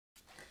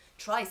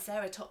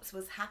Triceratops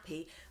was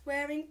happy,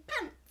 wearing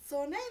pants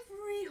on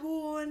every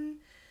horn.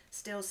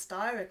 Still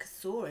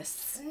Styracosaurus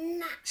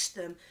snatched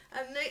them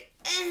and they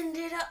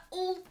ended up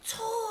all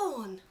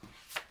torn.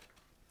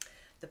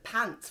 The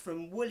pants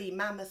from woolly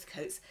mammoth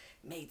coats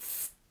made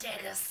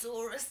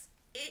Stegosaurus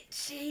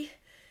itchy.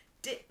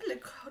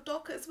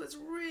 Diplodocus was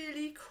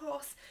really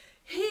cross.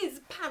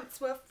 His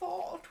pants were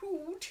far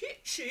too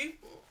titchy.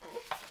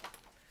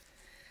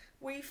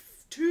 We've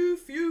too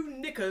few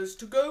knickers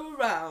to go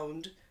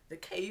around. The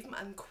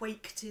caveman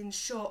quaked in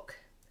shock.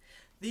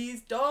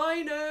 These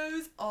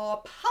dinos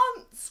are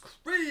pants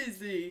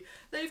crazy.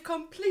 They've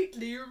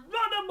completely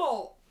run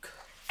amok.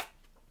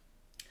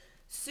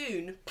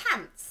 Soon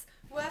pants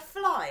were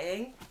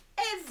flying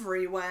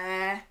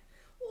everywhere,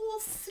 all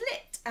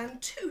slit and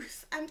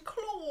tooth and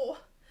claw.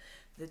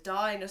 The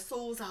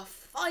dinosaurs are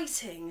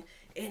fighting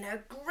in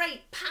a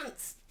great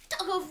pants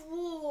tug of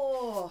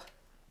war.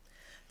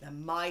 The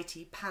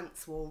mighty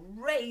pants war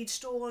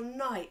raged all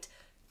night.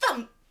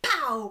 Thump,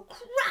 pow,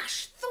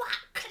 crash,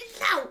 thwack,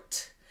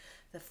 clout.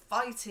 The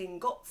fighting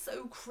got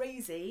so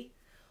crazy,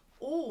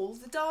 all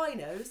the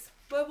dinos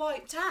were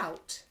wiped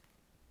out.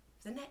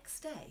 The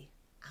next day,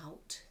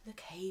 out the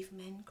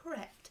cavemen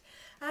crept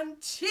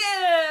and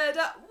cheered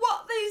at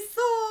what they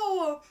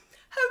saw.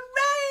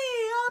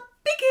 Hooray! Our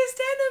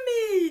biggest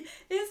enemy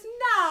is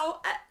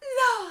now at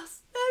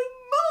last no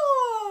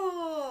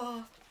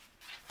more.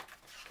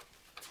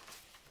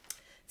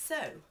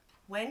 So,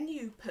 when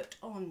you put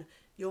on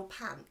your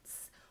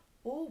pants,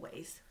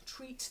 always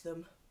treat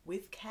them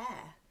with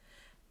care.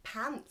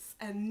 Pants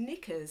and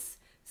knickers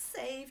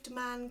saved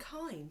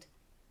mankind.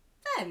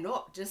 They're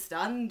not just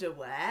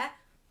underwear.